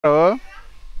Oh.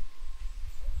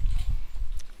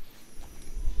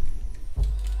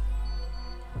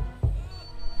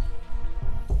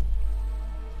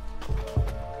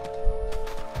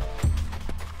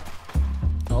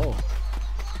 Oh.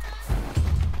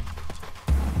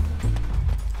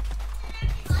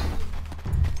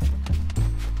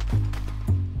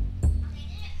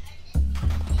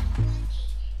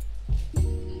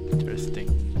 Interesting.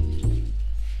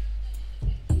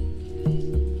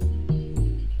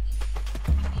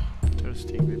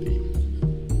 Interesting, baby.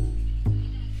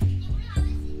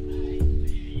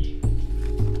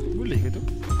 Boleh ke tu?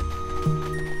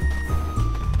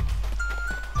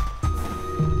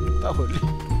 Tak boleh.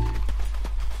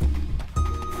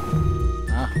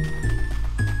 Ah.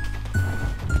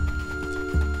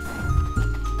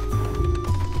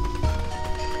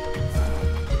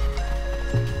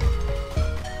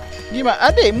 Ni mak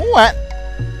adik muat.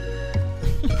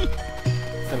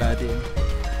 Salah adik.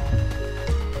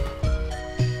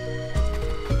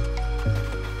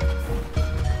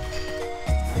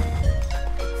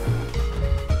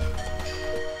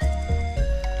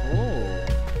 Oh.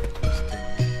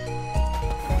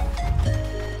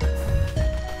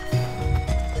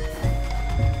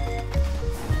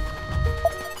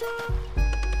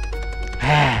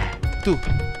 Tu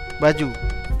baju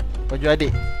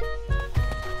adik.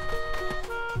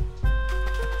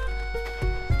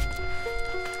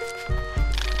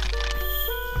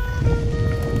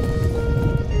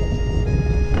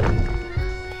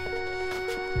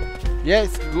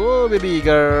 Yes, go baby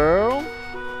girl.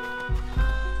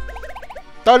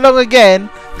 Tolong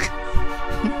again.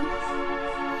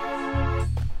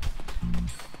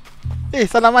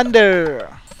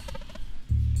 Salamander.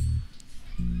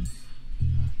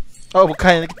 Oh,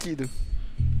 bukan yang kecil tu.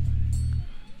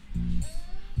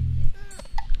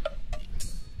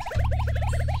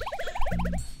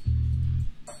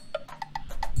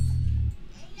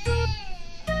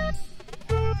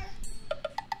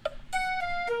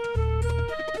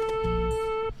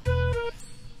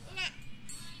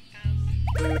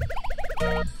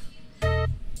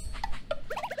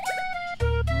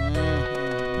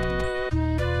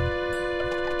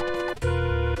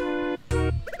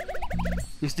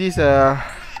 Is this a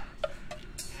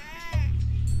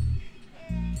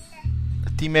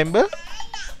team member?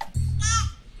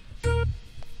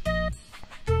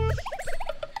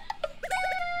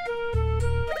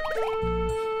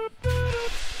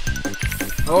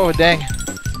 Oh dang,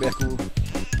 biar aku.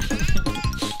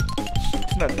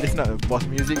 It's not boss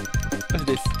music. What's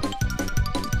this?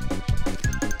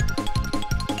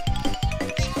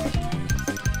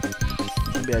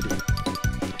 Ambil adik.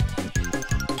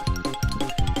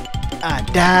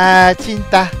 Ada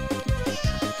cinta.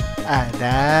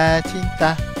 Ada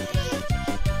cinta.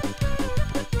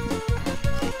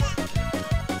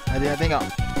 Adik nak tengok.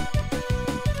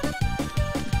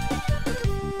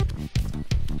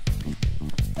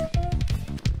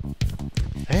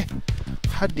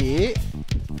 Adik.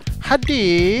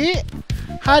 Adik.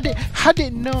 Adik. Adik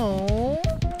no.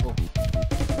 Oh.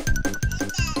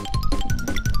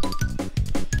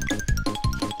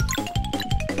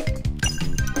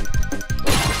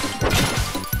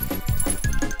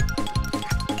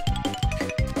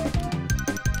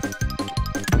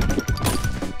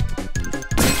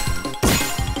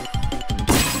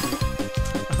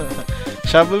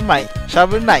 Shovel Knight.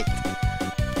 Shovel Knight.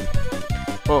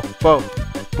 Oh, oh.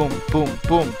 Boom, boom,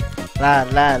 boom. La,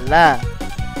 la, la.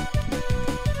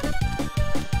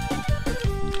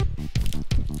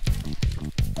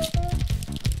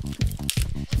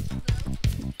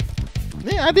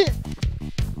 Ni adik.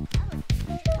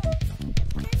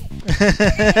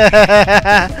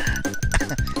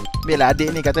 Biarlah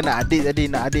adik ni kata nak adik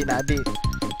tadi. Nak adik, nak adik.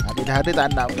 Adik dah ada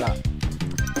tak nak pula.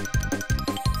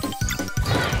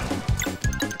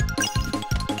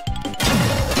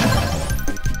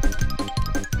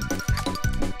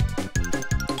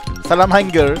 Salam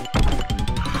hunger.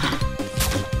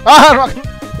 Ah,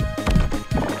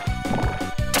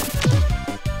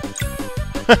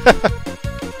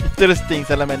 interesting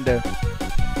salamander.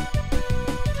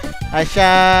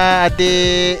 Aisyah,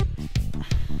 adik.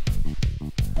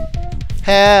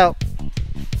 Help.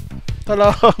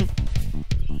 Tolong.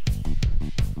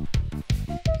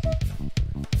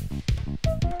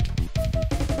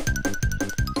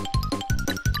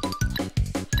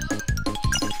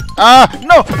 Ah,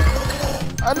 no.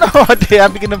 No, adik,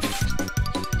 adik kena. Tu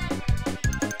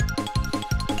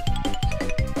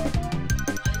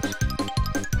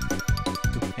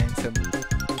handsome.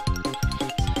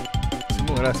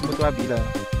 Semua tu habis lah.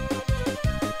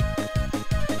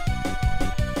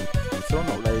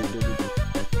 Seronok lah itu.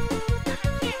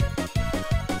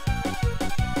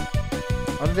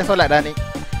 Orang dia solat dah ni.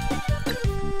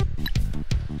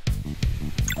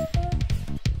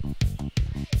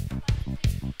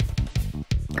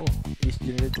 Oh, is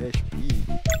generated HP.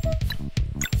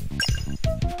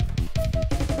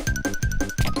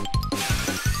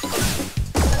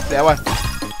 Dari awal.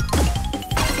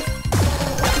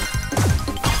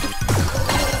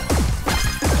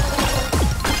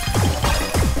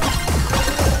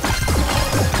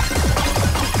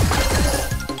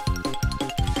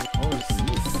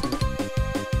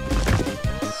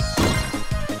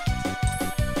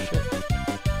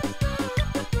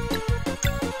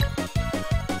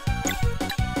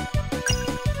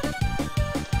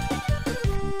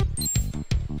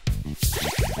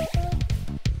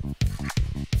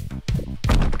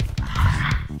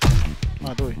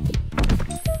 Aduh.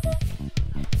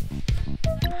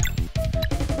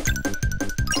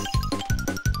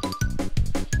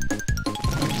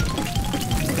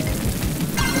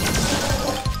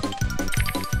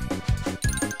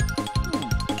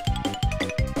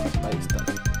 Baik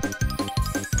start.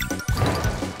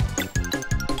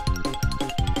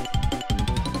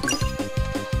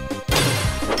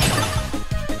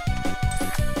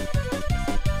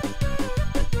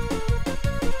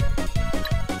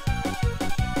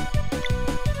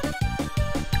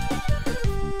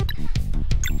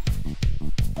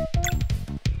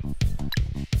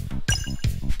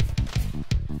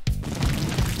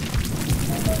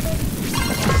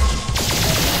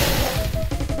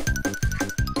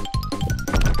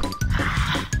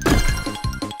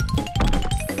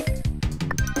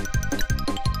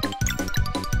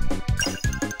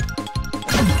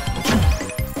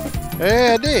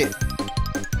 Adik.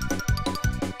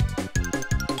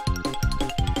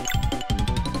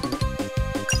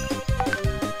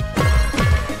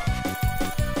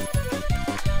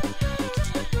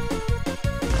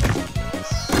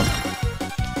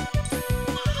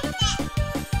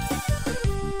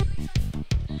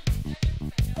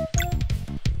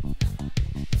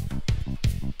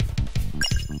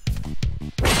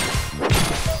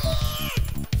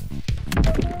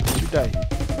 Die.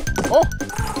 Oh.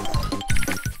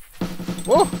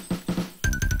 Oh!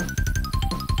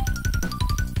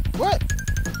 What?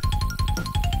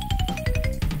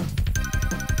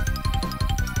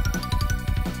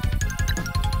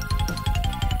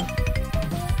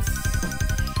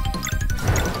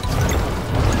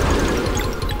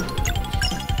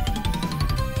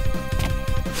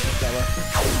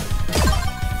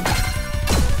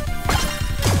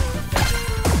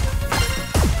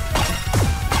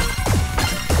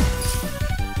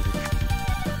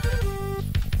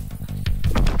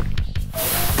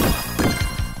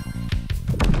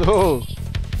 Oh,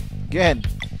 again.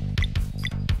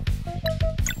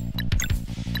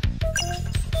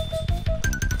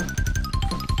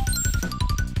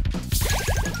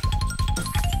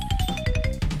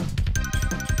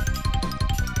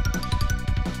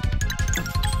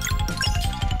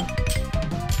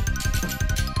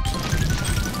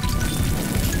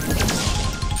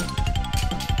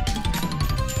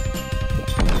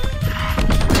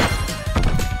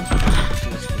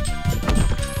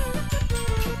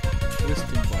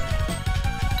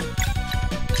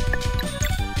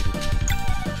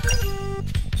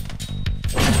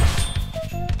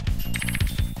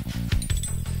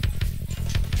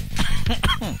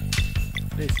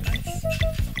 This is nice.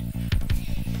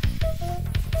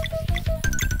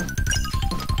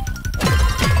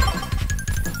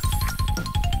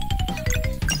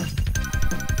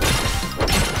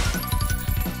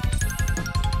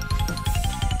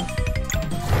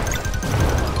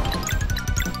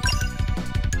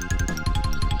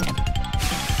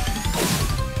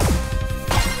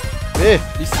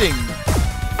 Bising.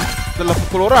 Telah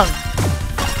pukul orang.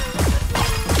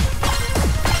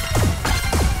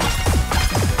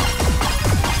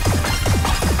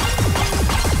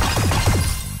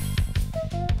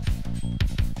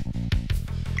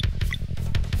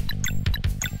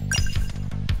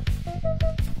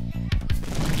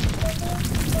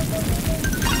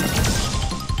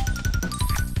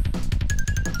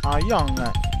 Ayang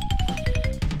kan.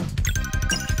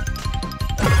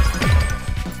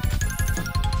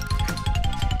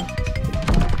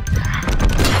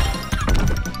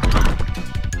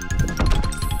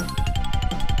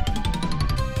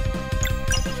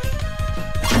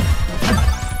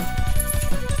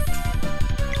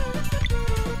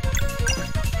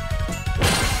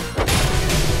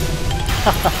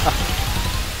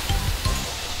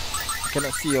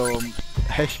 Cannot see your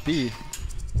HP.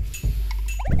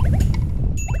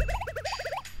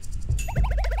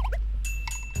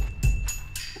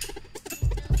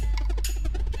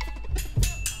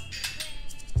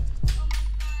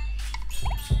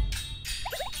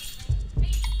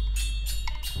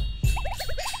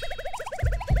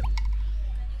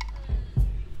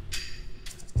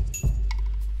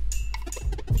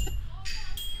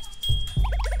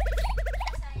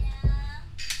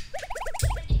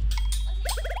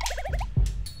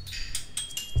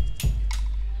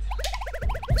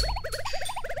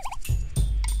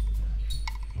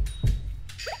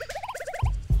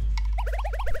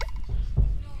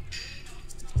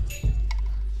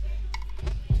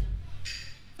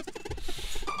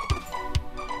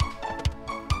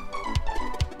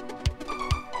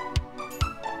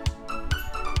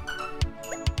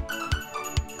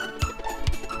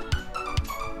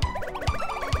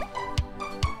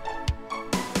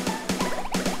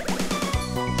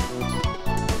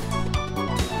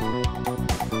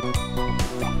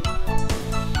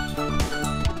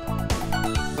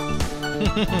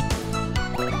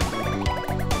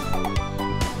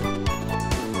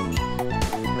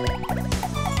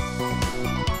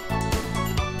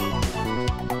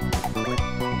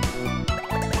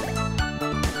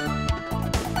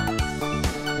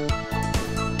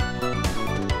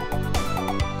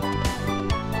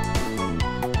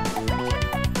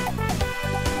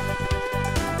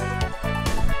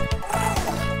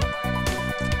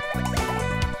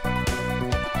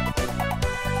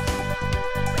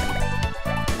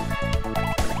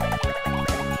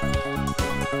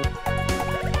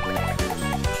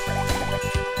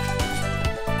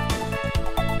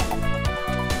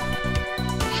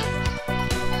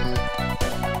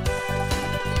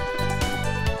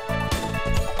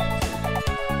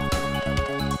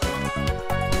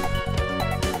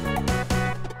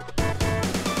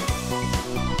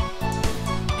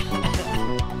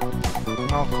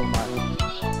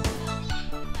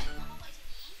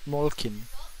 Malkomud.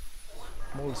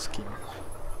 Moleskin.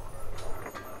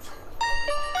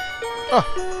 Oh!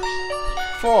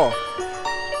 4!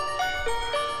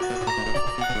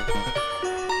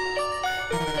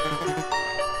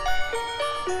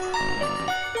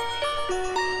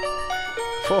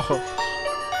 Four.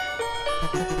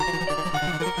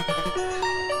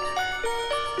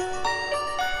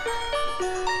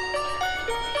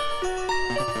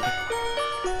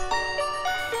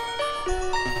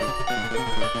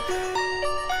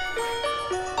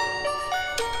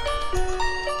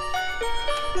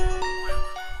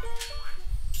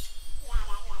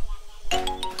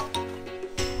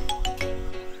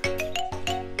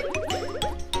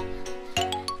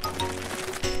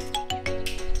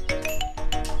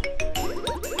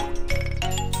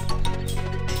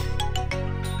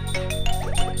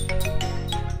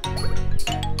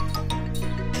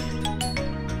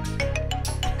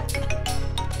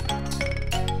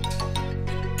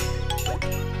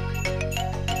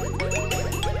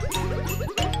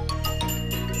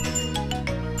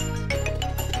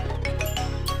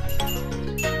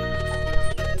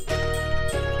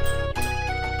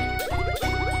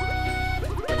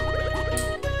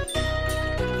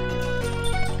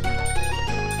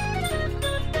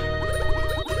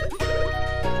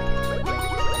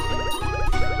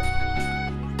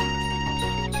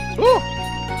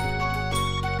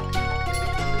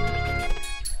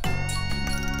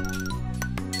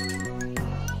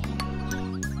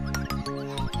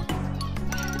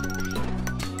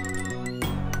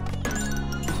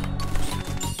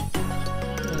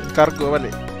 Kargo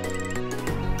balik.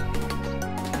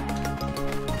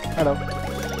 Hello.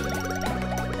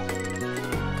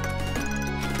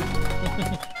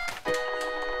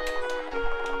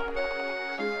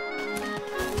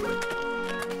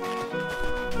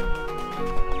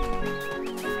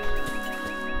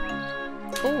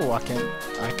 Oh, I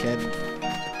can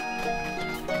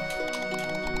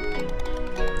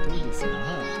do this now,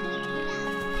 huh?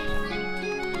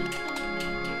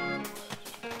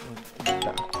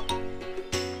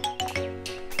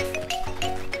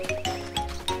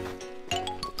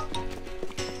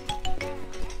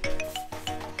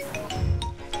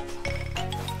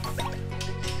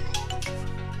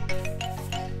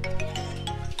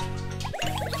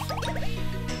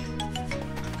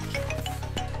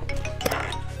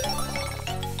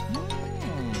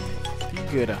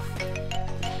 Good.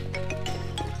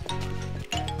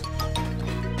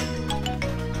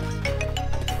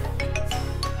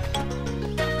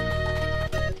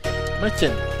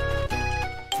 Merchant,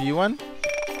 do you want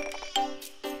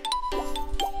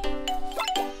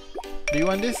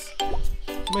this,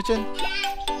 merchant?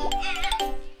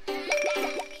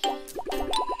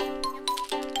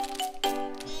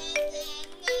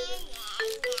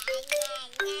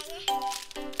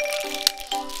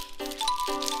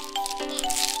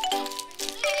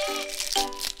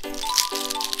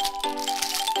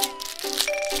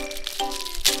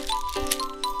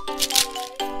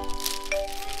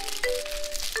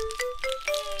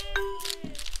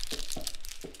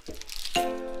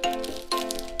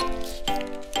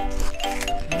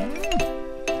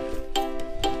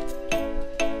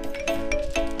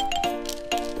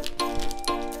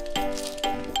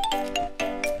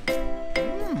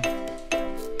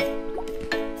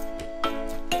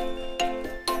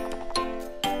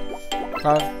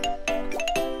 Hot.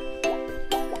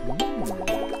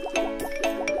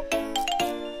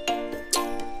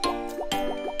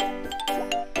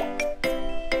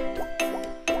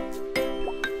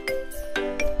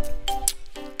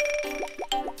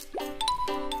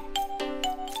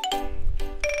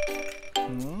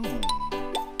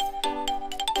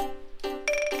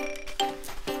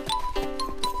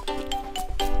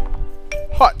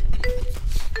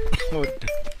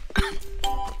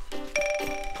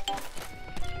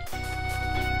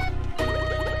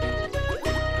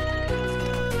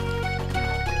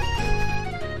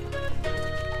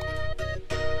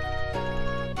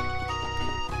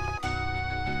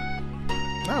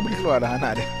 keluar dah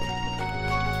anak dia.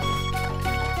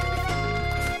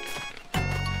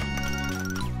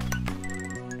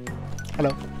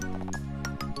 Hello.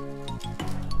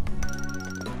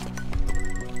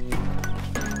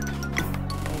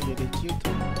 Oh, jadi cute.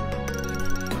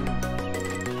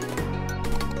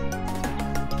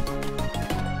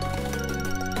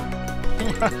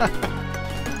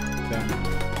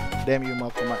 Damn you,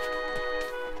 Malkomud.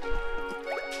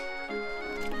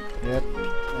 Yep,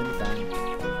 anytime.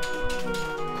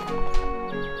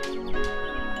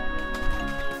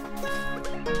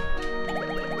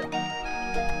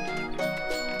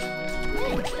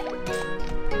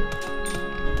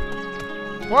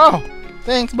 Wow,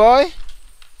 thanks boy.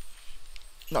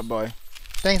 Not boy.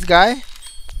 Thanks guy.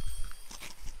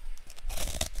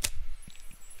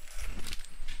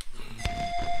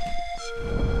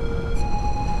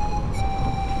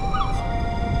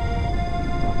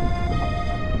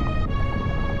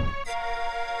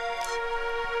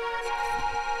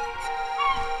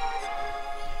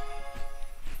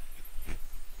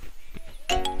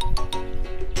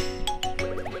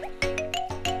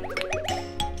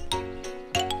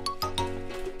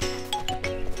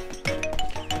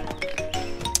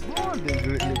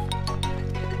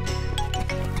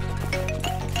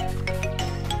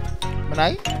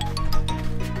 Mana air?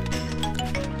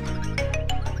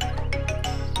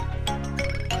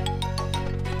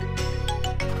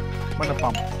 Mana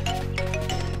pump?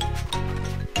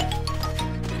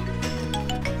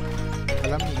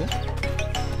 Dalam ni ke?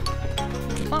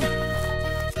 Pump.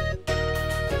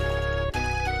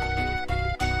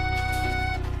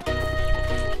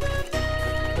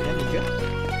 Yang ni ke?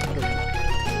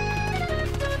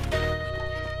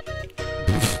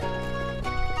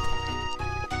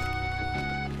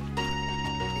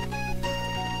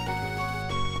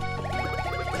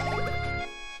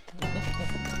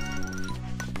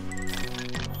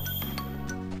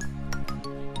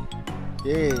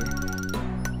 Yay.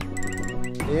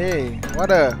 Yay.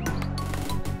 Water.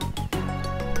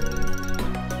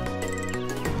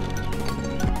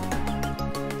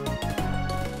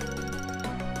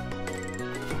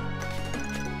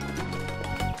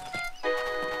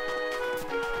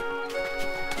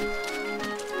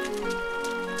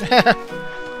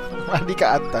 Mandi ke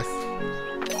atas.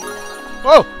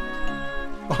 Oh.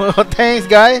 Oh, thanks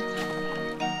guy.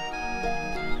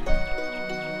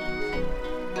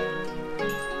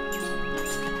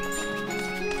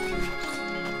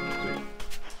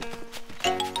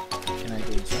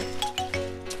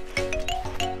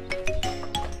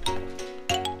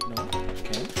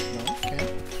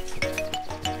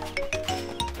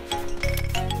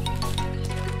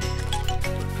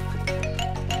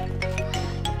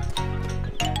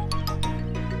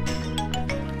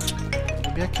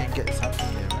 Maybe I can get something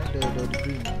there, right? The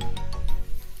green one.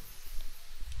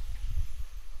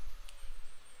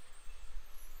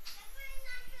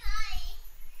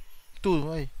 Tu,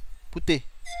 oi, putih.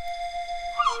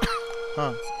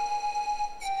 Ha.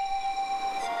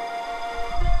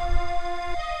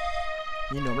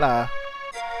 Minumlah.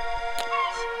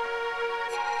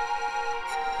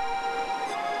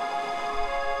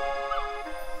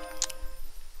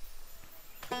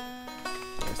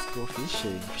 Let's go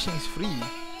fishing. Fishing is free.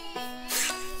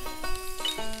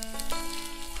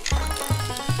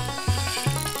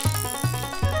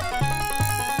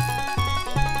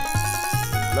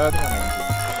 Bloody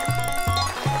amazing.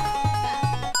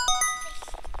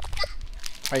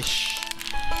 Fish.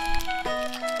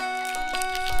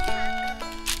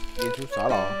 Dia susah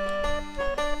lah.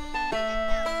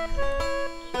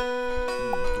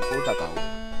 Aku tak tahu.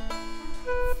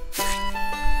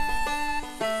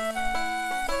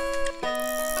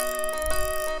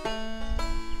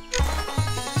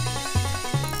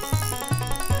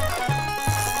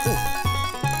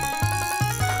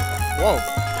 Whoa.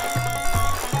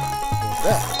 What's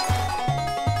that?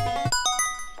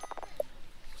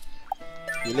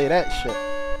 Delay that shit.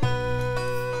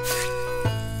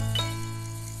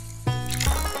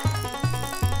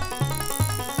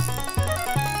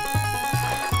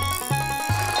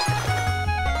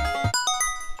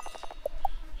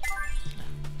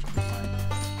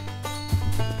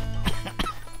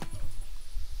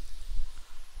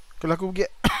 Kalau aku pergi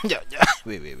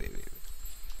wait.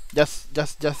 Just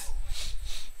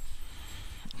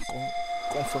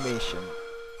confirmation.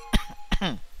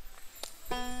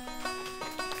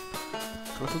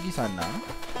 Kalau aku pergi sana,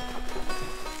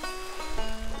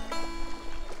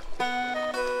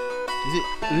 is it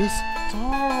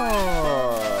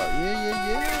restore?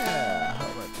 Yeah. How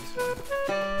about this one?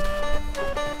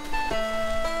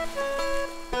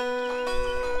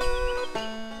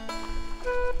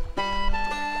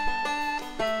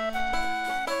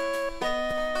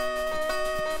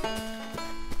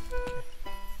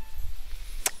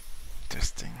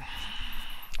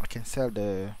 sell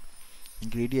the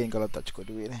ingredient kalau tak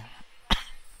cukup duit ni.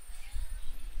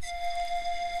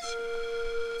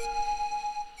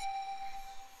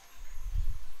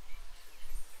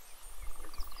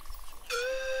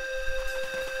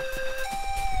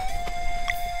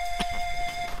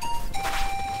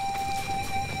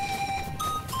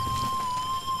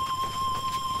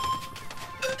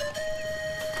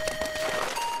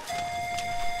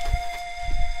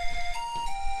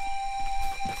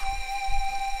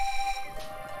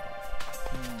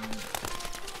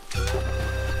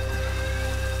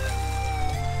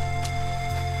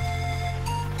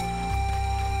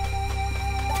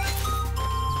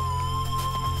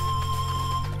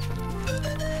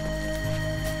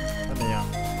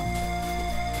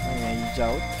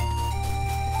 Hijau.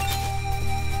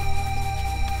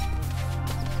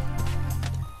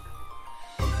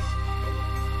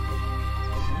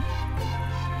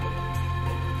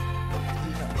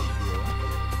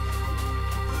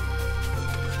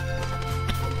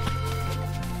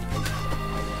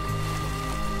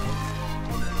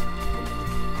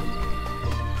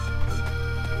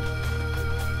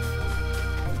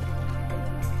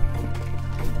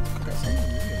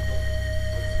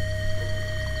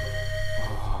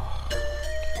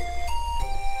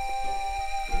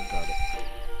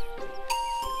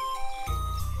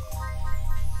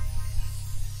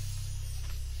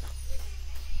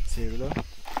 Save dulu.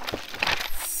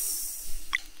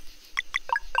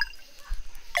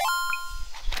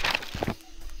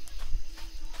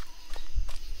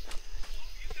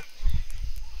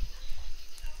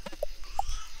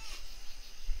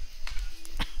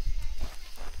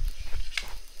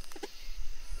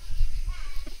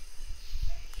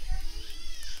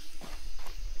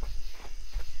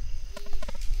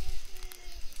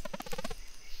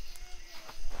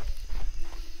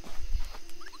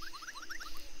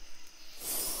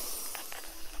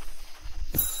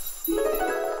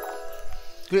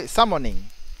 Great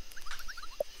summoning.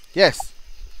 Yes.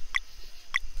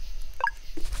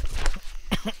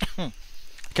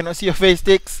 Cannot see your face,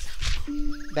 Tix.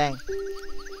 Dang.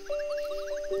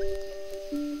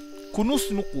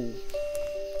 Kunus nuku.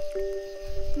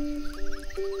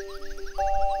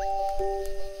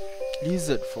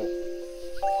 Lizard folk.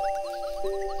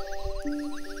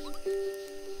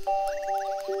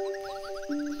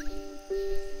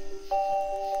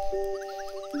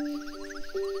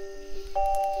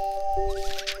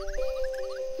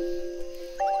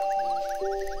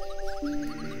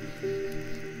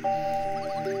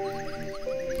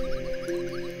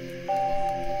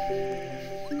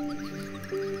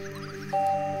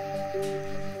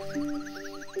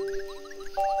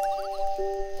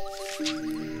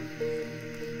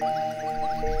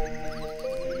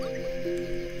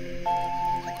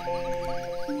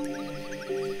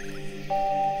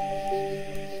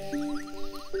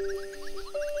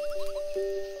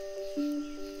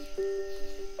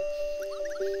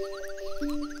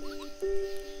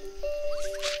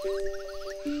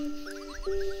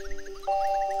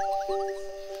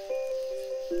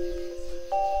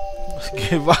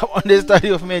 Give up on the study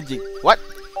of magic. What?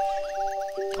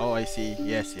 Oh, I see.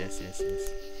 Yes.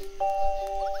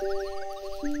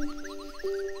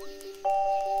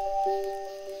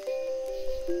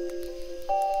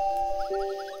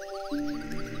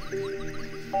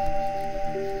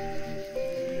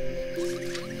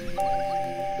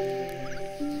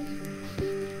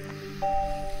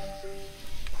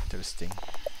 Interesting.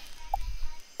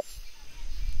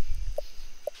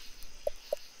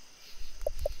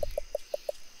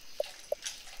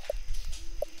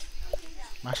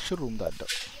 Mushroom tak ada.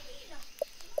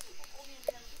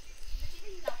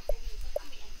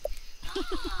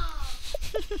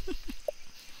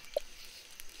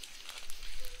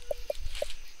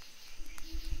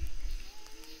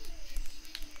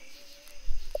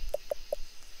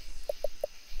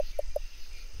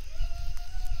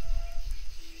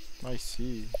 I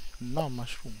see. No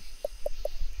mushroom.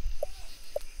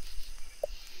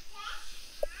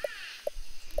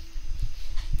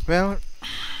 Well,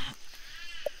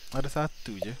 ada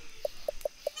satu je.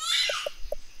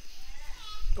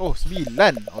 Oh, 9.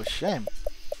 Oh, shame.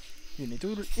 You need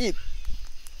to eat.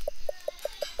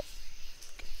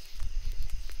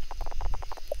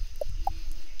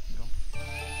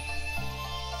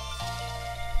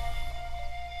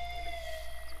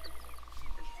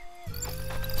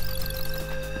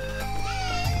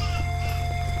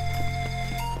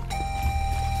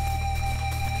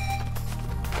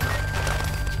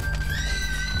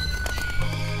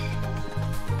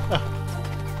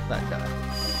 Tak ada.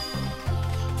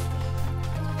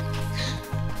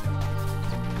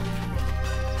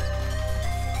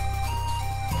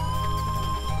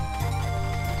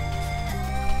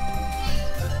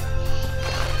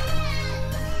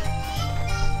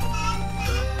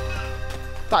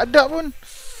 Tak ada pun.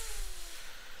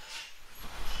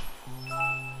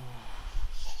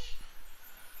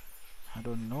 I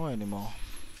don't know anymore.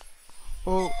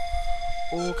 Oh,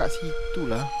 kat situ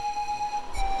lah.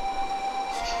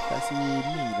 Kat sini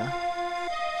lah.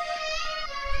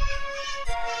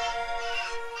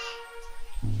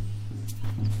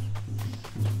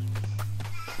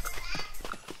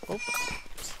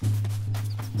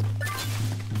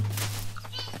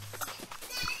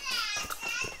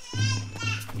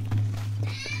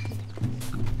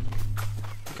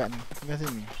 Bukan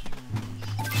sini.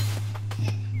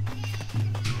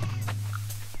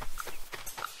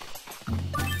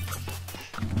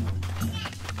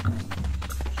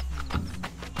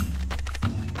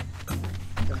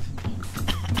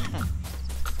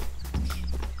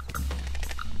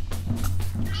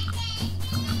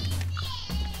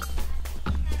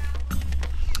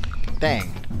 Dang,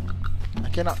 I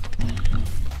cannot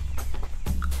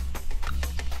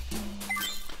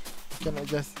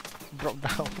just drop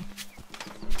down.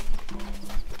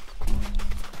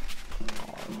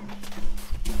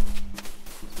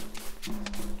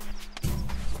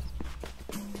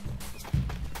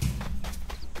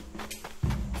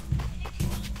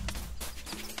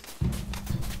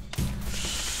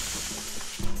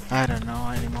 I don't know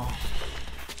anymore.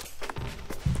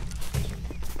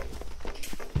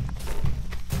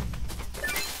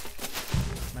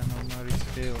 My memories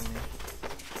fail me.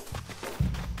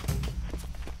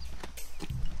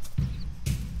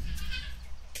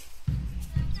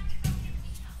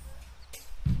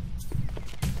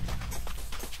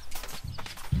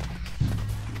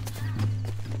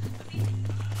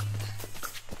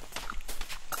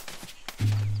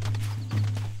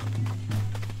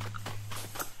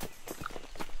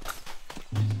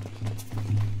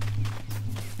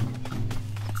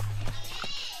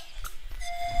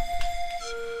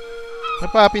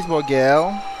 Apa habis bogel?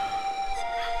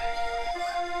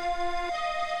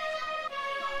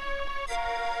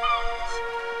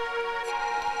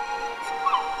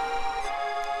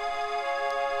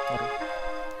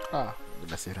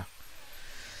 Udah serang.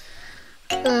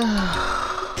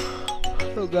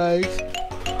 Hello guys.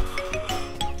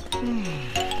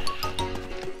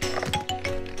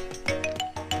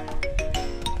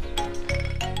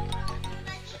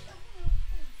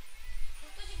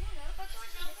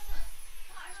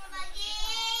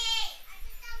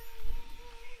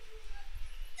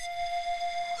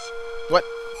 What?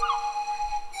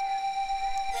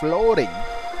 Floating.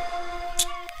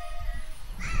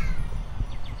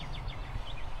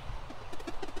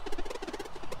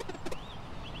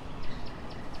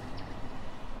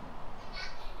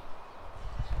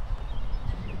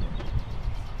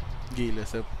 Gila,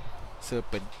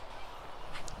 serpent.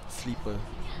 Sleeper.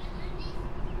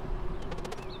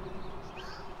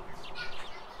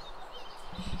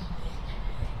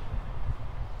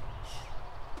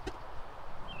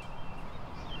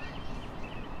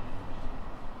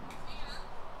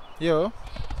 Yo.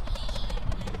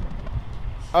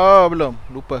 Oh, belum.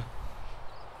 Lupa.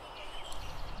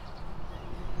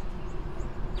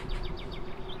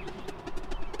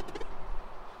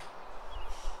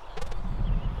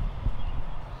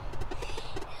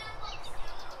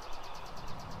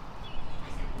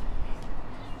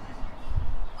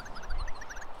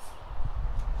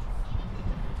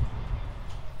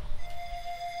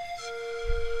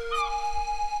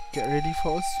 Get ready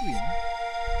for a swim.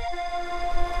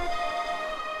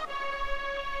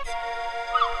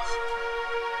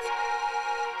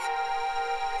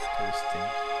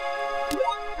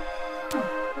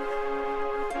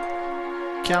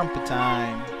 Camp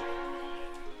time.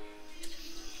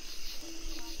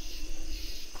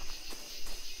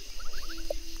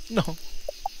 No.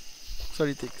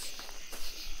 Sorry, Tix.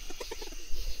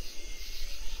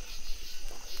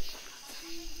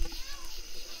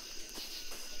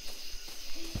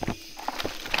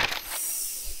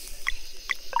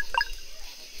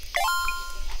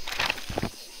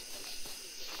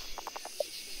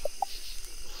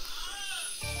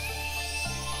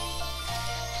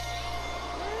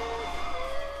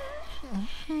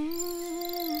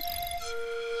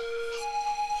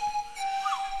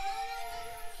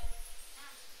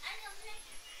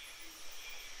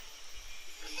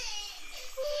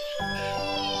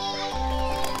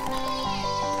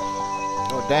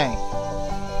 Oh dang.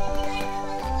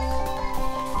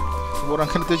 Semua orang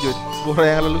kena terjun. Semua orang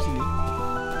yang lalu sini.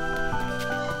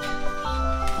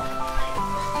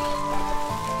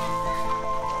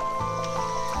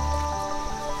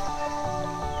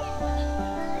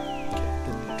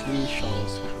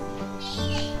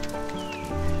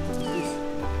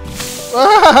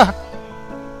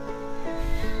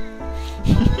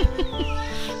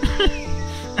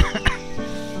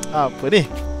 Apa ni?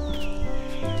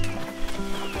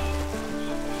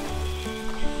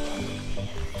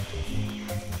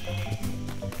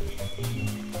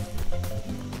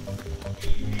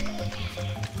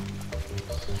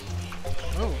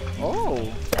 Oh.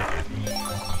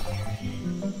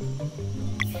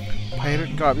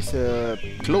 Pirate Cup is a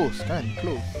close kan?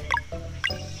 Close.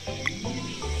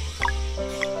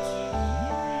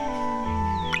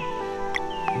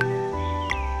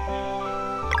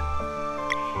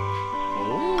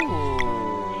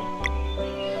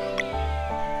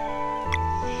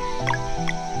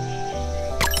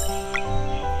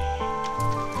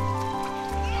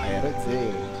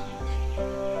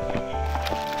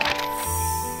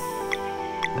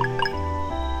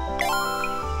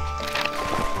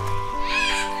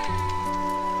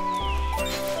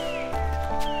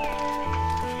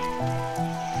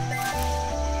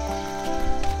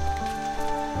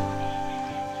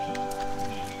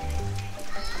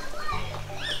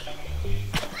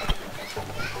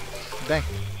 Dang.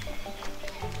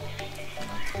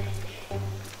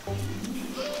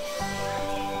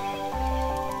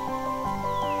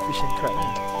 Fish and crab.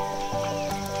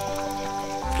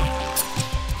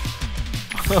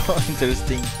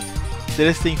 Interesting.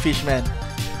 Interesting fish, man.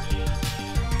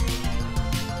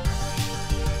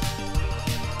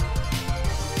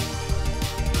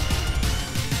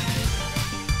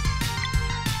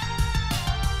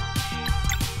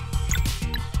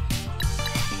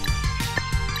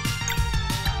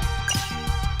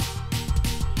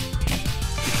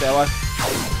 That one.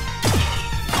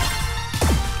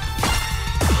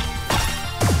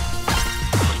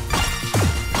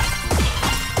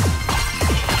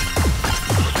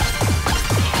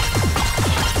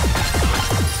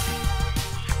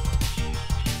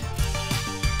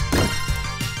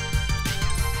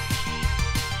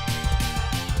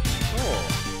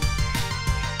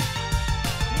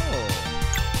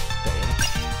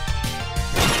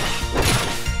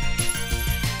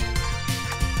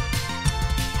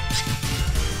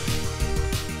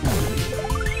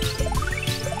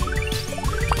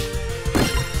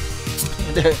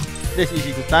 That's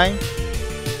easy to time.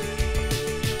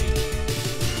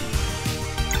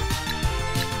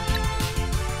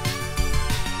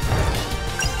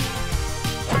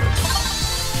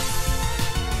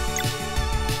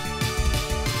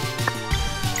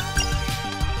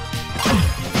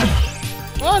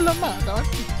 Oh, lama tak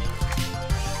mati.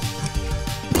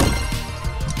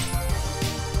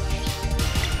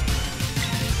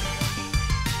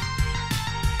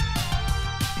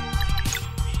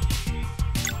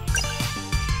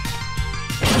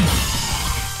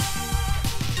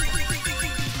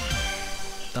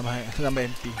 Tambah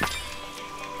MP.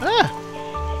 Ah!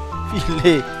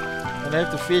 Fillet! I don't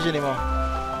have to fish anymore.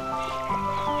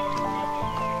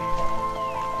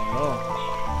 Oh.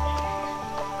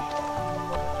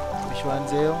 Which one,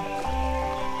 Zale?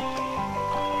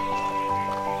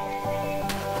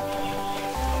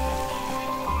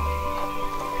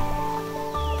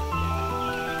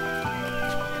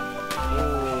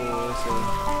 Oh, so.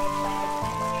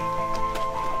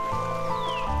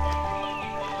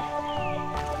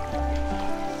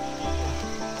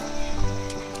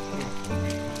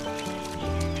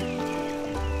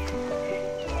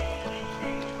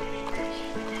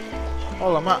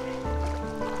 Oh, lama.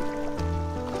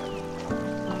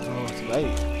 Oh, sebaik.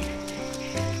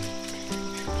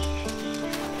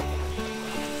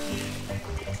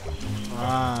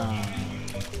 Ah.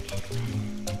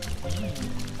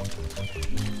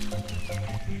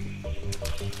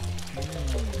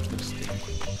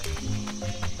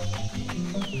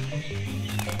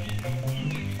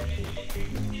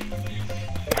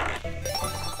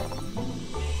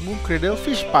 Moon Cradle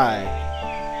Fish Pie.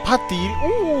 Party.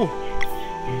 Oh.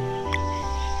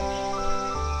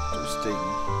 Interesting.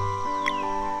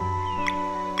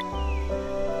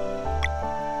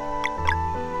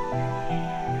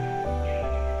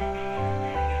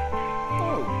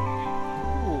 Oh.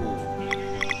 Ooh.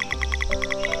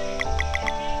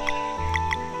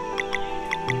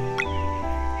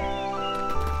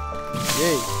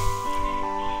 Yay.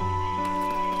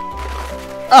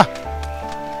 Ah.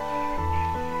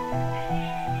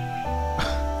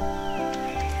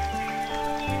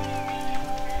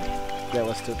 That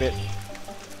was stupid.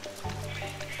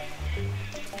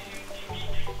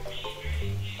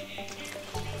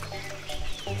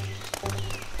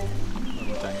 One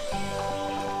more time.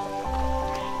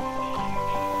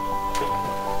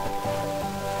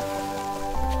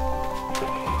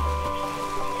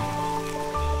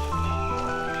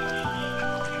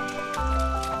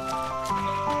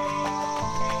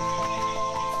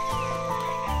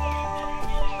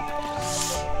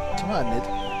 Come on, Ned.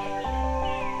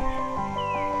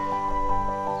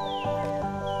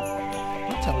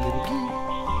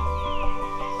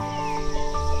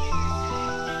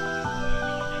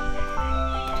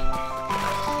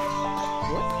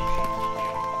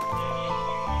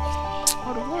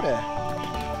 go there.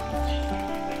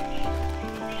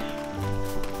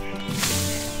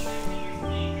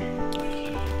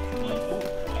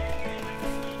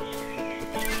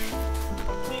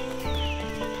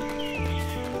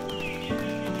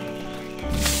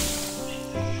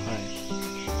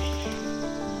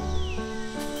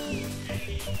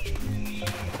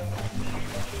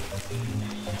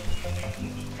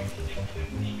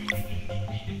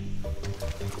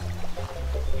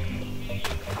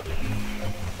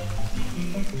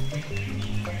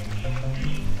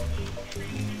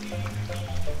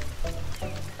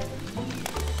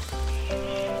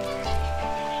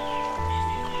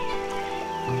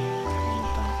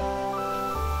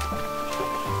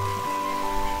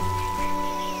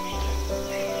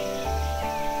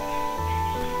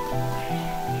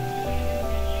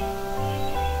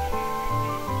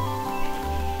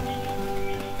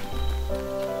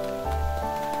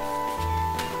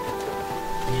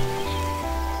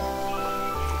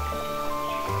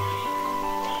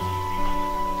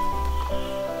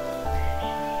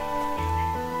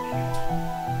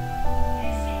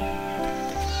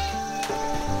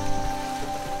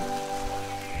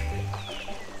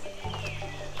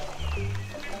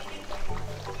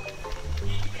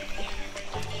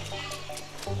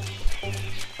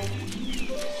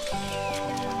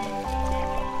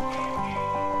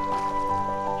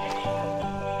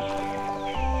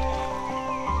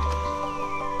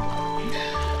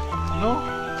 No?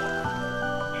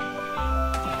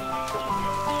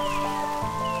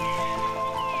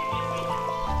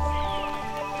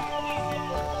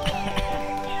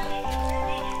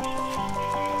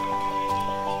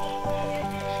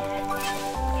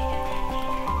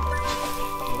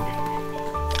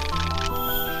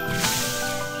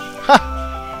 Ha!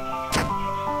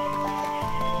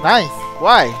 Nice!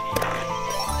 Why?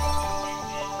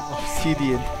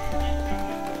 Obsidian.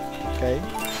 Okay.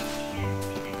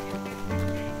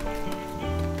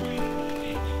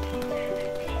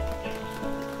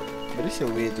 There is a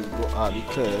way to go up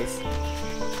because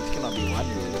it cannot be one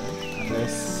way, right?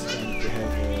 Unless I need to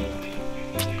have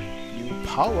a new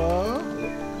power.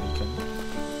 Okay.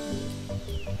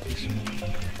 This one.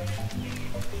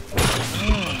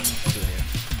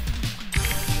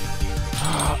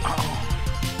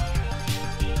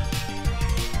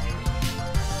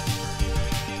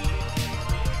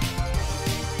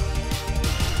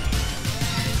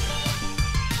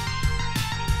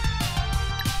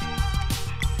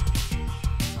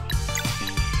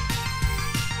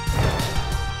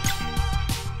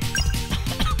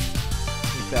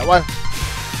 That one.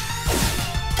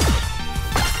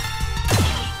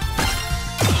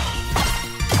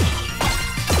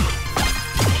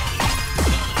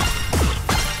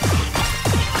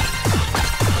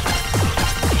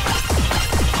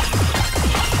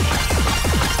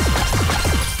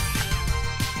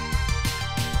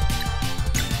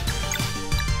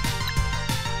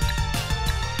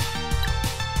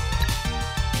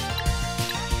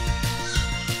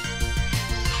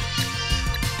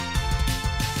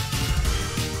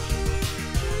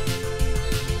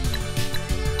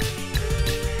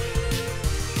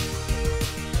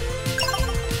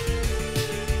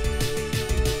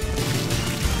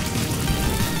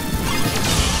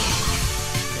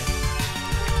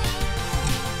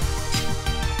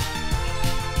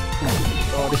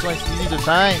 Oh, this one's easy to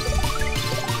find.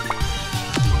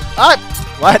 Ah!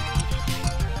 What?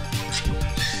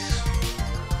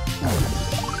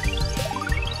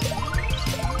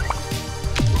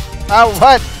 Ah,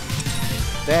 what?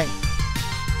 Dang.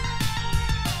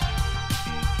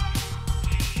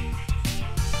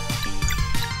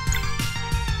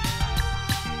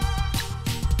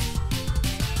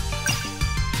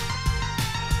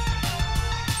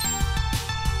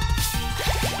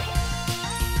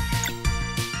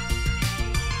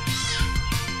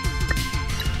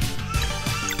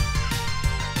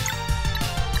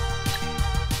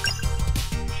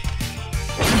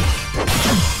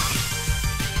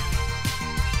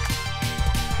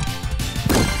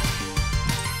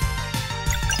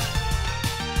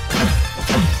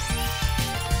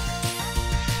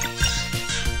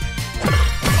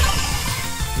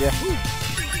 Yeah.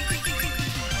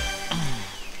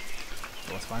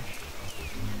 That was fun.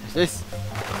 What's this?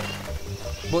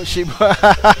 Boat ship.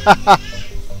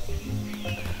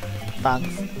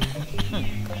 Thanks.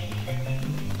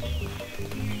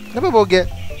 Kenapa boget?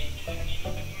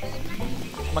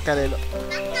 Makan elok.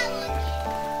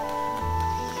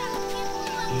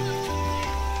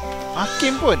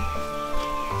 Hakim pun.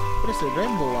 What is the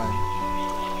rainbow one?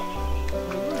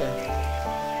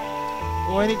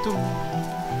 Oh, I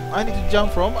need to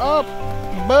jump from up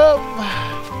above.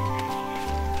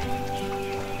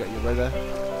 brother.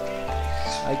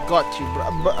 I got you, bro.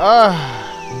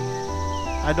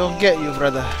 I don't get you,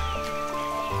 brother.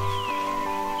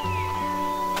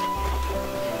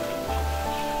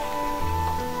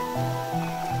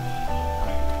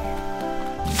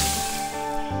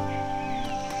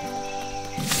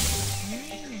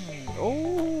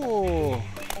 Oh,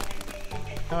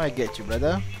 now I get you,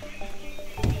 brother.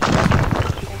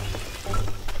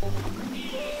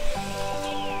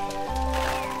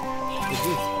 What's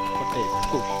this?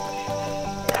 Cool.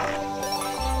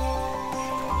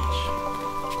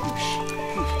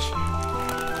 Push.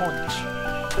 Punch.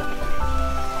 Okay.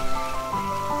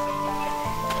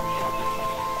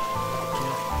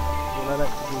 Would I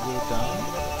like to go down?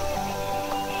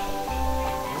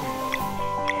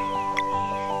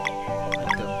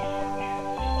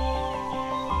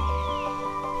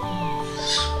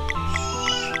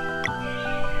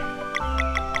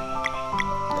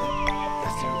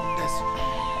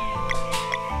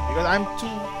 Because I'm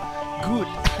too good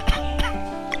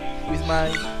with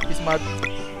my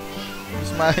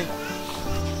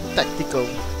tactical.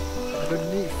 I don't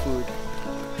need food.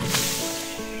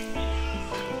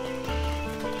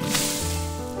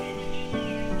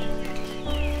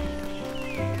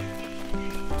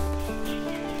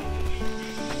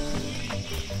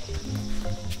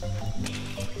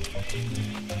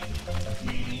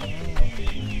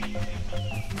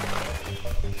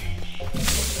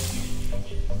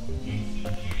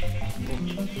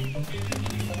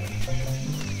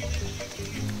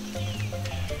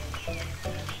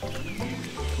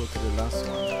 Go to the last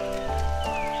one.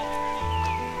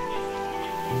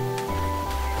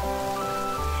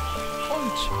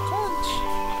 Conch.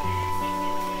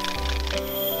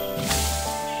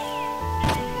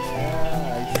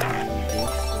 Yeah, I see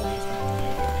this.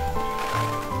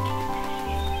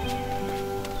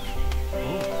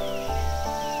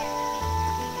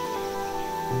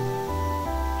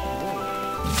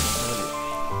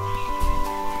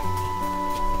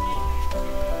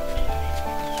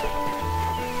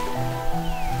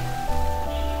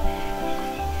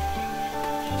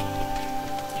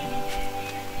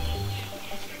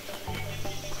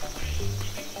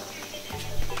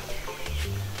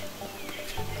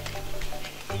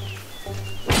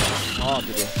 Oh,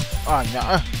 tu dia. Banyak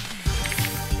ah.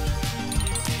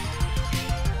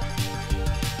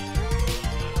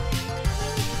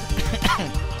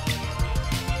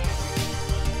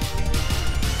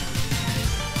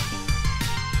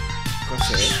 Kau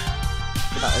set.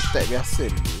 Aku nak attack biasa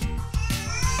dulu.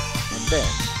 And then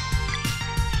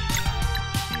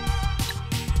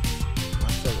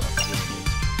macam apa ni?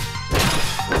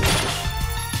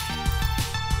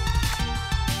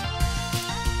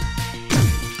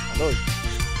 Aduh.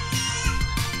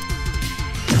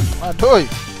 Aduh.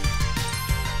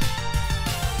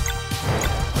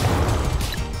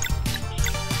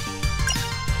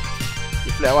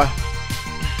 Deflect awal.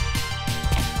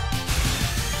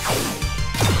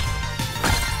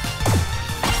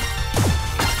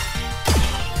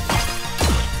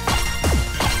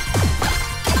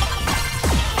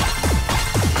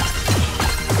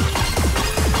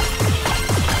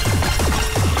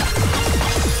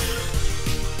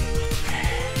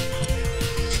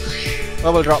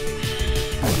 Bubble drop.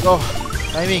 Let's go.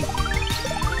 Timing.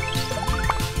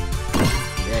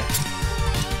 Yeah.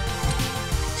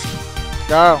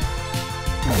 Down.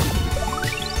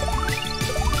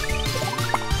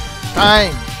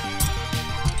 Time.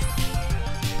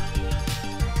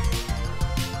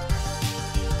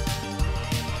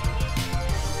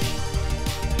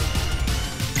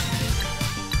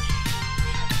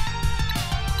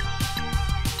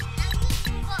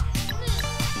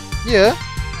 Yeah.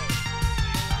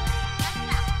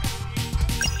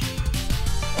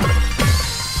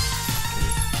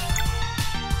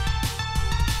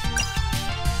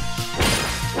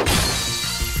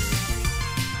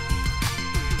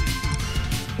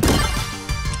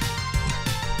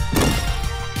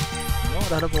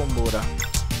 Dah ada combo dah.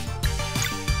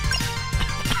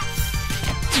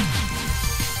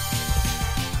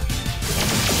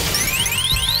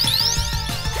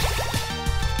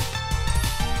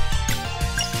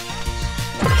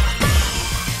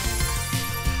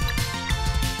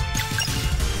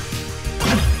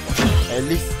 At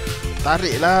least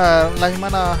tarik lah lain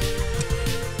mana.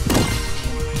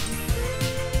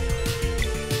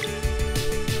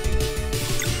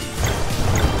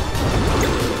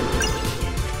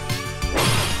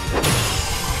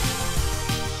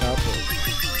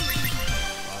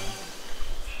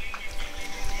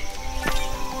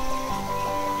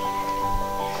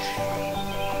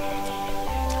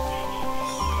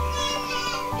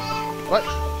 What?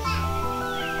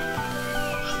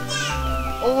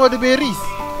 Oh, ada berries.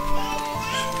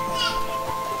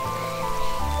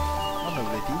 Mana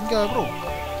boleh tinggal, bro?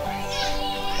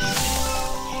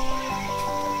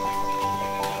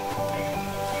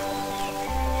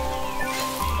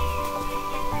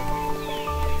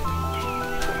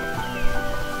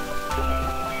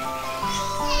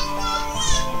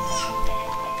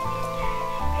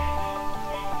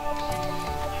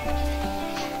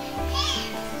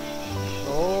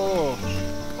 Oh,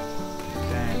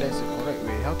 that's the correct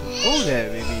way. How to go there,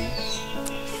 baby?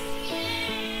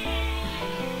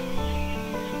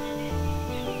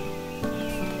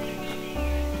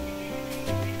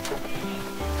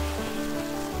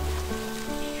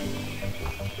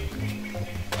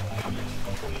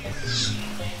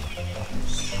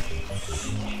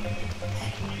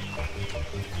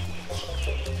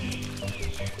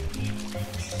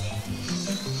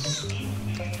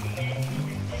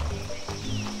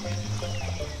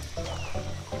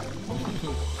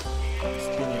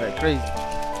 Spinning like crazy.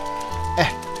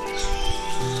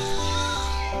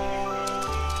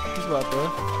 Ini sebab apa?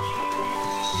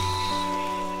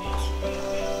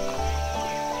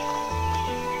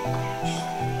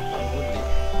 Tak boleh.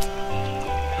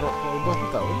 Drop robot pun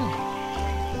tak boleh.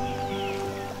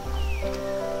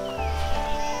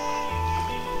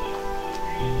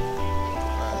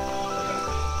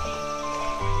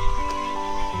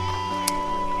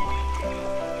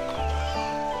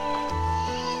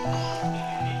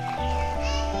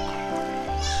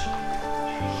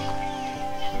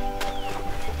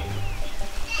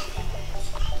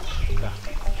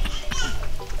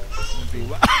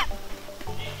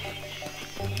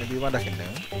 Lebih dah kena.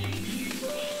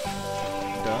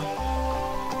 Dah.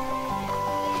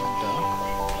 Oh.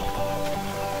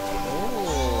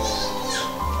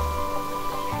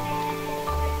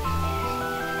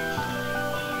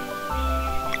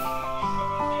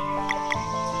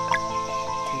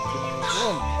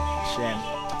 Oh. Shen.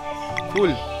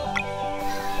 Full.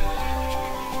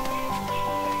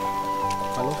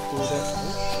 Kalau full dah.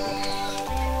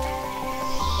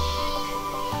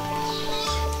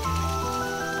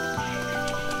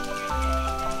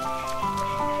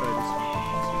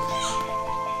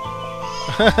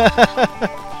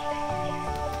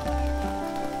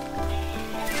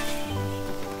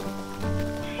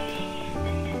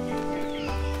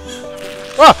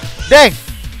 Wah, deng.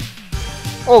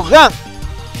 Orang.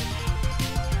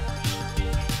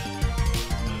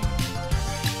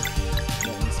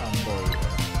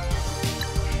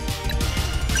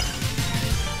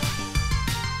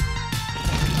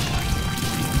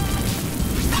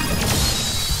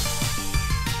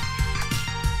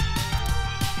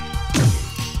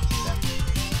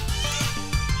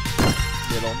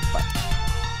 Dia lompat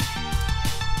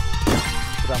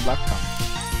serang belakang.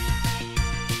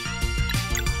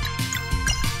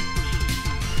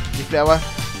 Di play awal.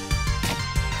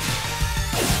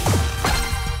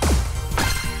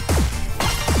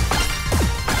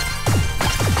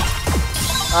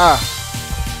 I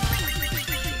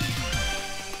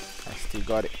still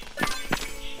got it.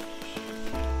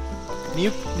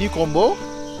 New combo.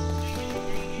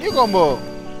 New combo.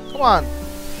 Come on.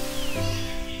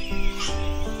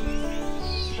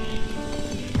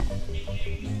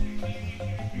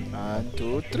 One,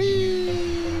 two, three.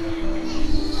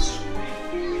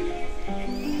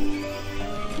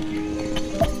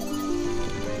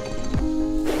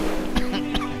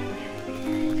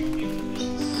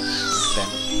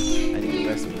 I need the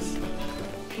recipes.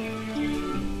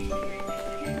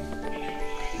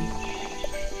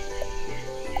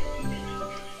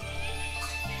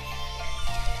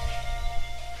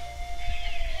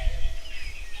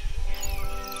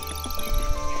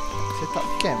 Set up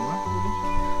camp lah dulu.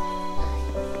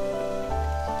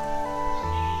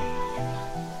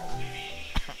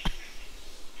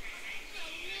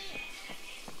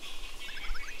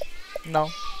 No.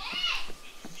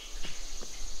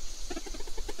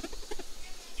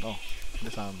 Oh,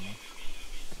 dia sama.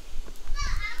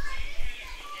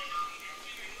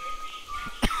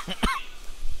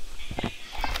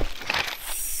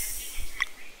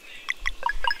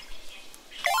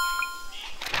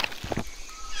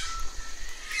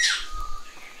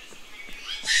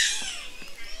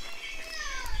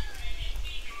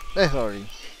 Sorry.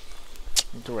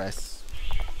 Need to rest.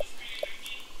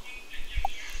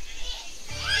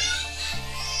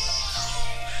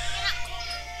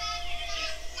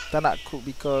 Tak nak cook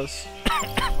because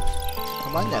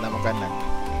banyak nak makanan.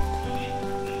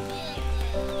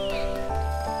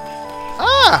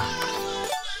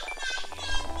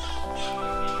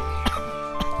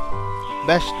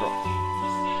 Bash drop.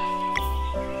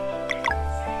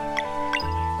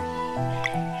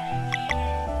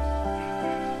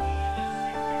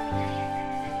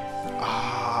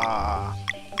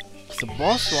 the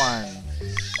boss one.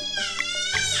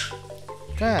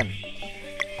 Kan?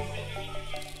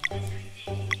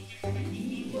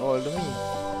 All the me.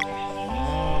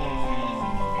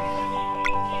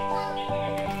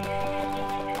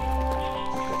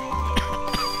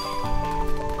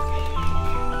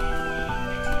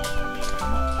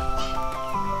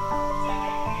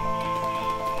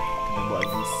 Kena buat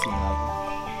leasing lah.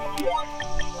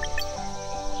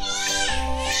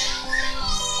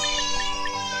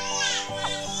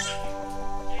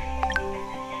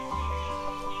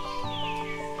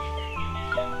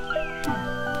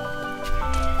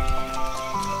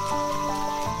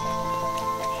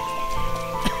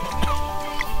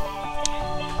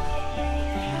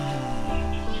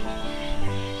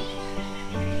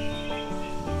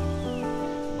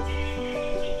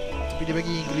 Tapi dia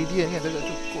bagi ingredient kan, tak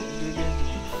cukup ingredient tu.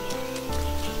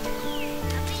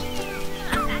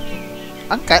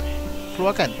 Angkat,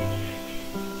 keluarkan.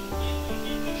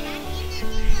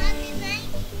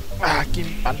 Hakim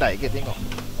pandai ke tengok.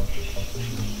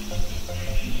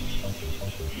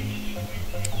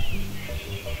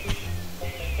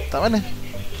 Tak mana?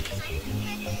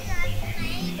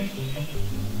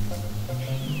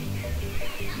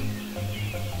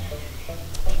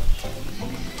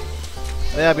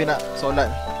 Saya habis nak solat.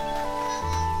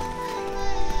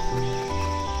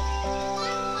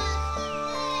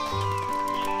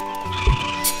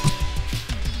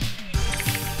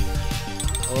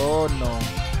 Oh no.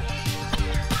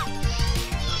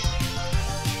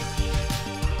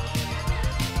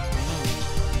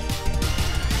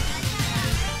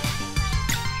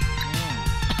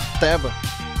 Tak apa.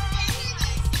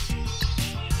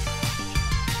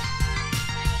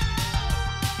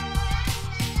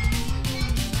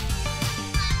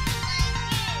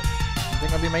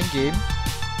 Tengah habis main game.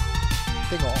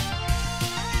 Tengok.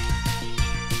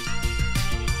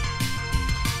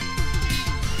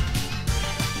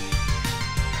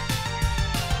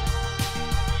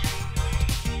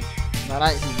 Nak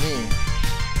naik sini.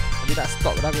 Habis nak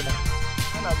stop dah, habis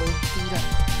nak berhenti dah.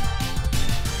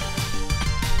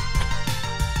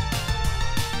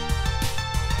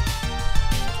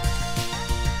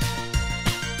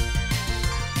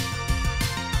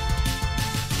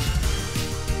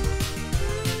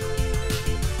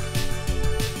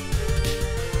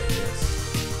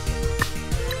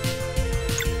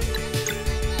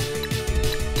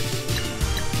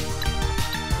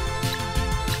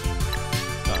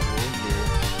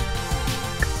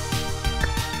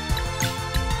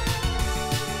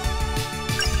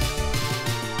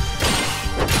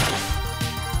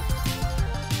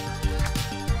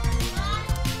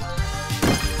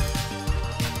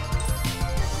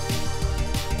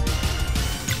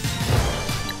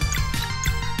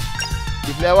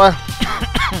 Di awal.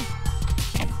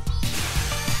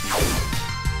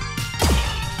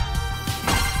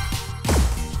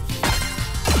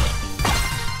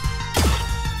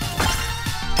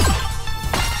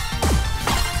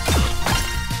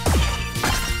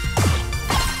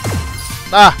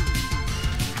 Dah.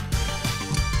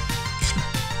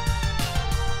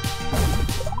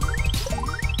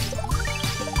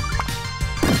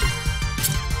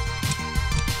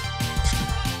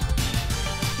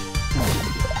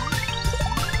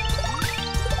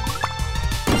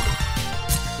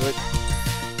 Good.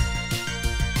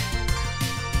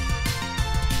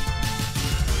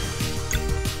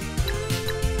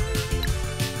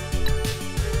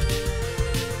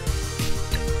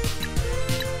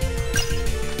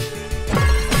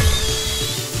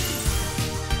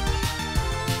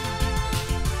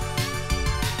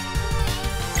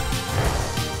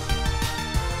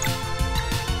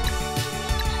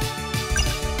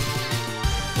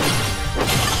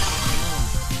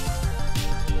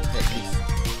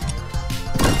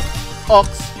 Ox.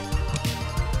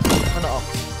 Mana ox?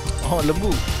 Oh,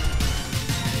 lembu.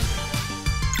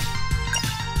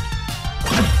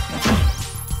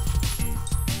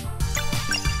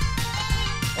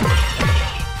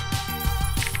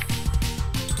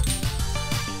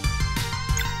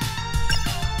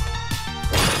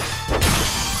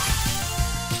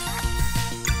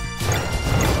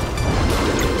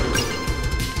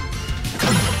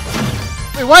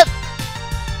 Wait, what?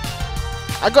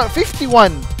 I got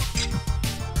 51.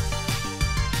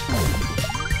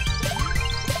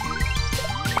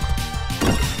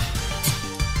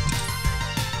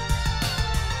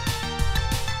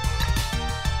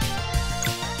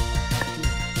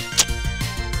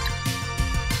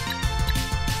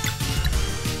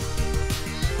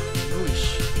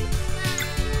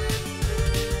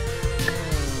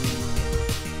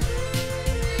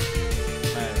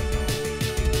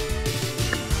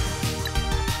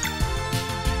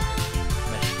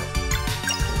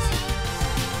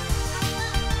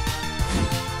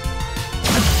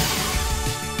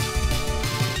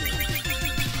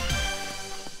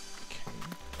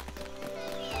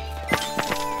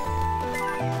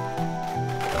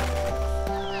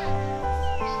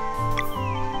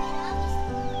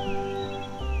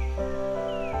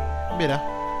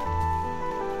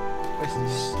 What is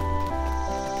this?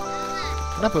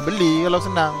 Kenapa beli kalau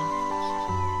senang?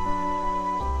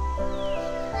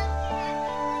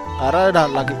 Ara dah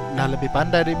lebih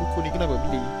pandai dari buku ni, kenapa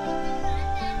beli?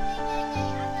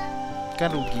 Kan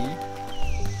rugi.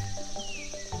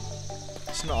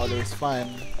 It's not always fun.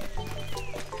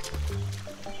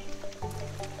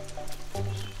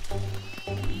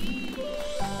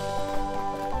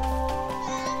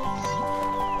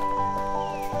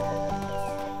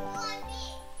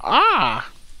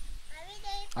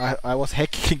 I was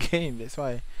hacking again, that's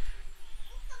why.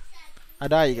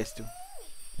 Ada air guys tu.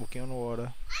 Walking on water.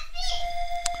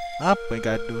 Apa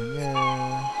gaduhnya?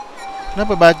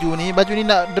 Kenapa baju ni? Baju ni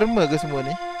nak derma ke semua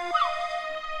ni?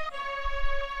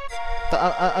 Tak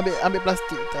ambil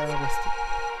plastik, tak ambil plastik.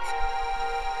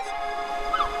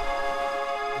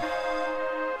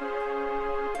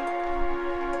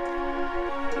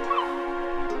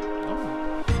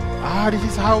 Oh. This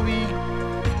is how we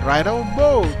ride our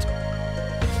boat.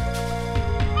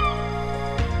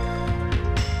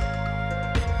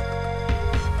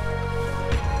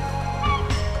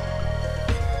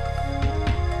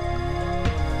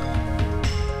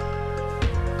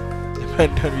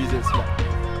 Random results lah.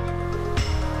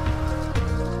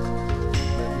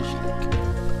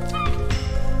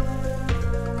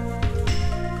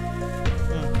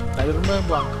 Tak ada rumah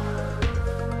buang.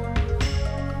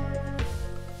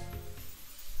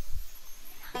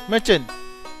 Merchant.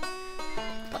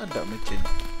 Tak ada merchant.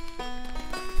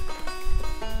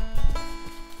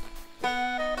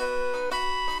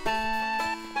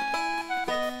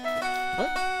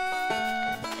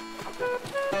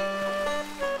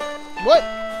 What?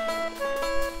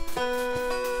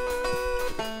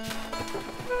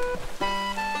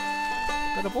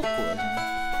 Tak ada pokok lah sini.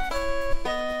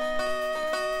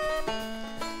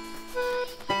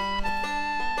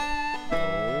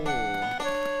 Oh.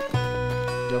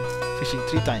 Jom, fishing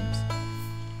 3 times.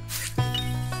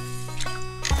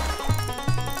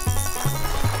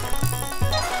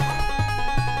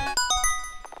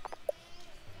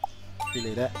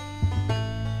 Pilih that.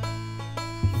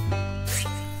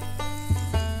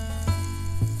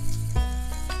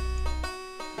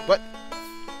 What?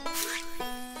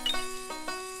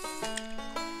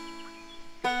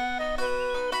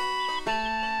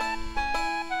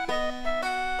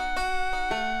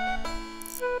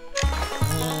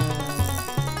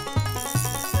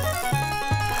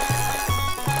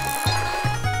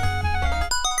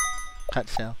 Hard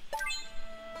shell.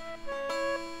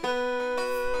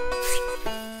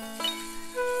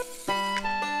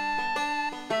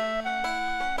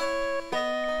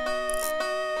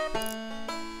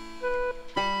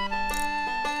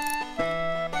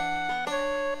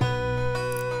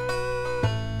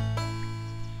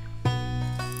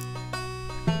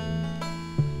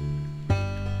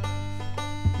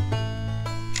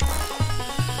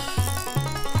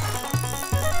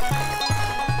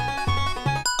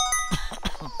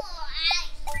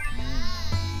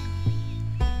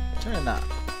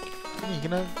 Nak ni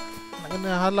nak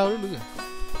kena halau dulu ke?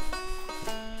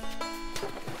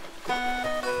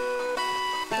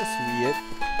 That's weird.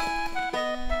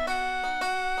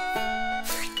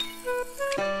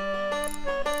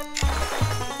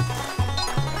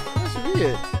 That's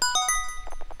weird.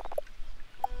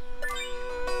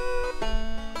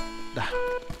 Dah.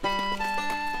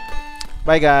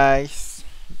 Bye guys.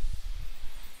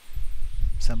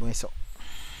 Sambung esok.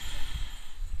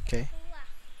 Okay.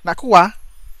 Nak kuah?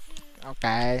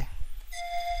 Okay.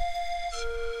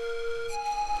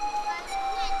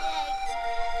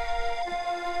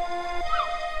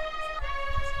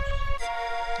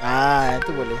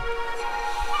 Itu boleh.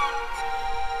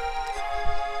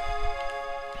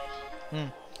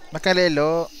 Makan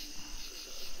elok.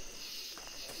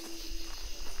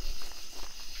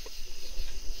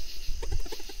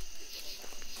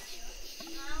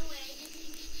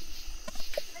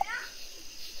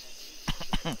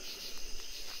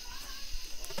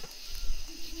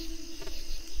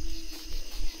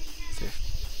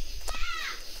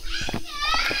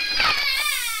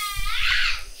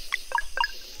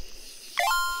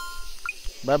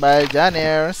 Bye bye,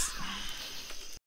 Janers.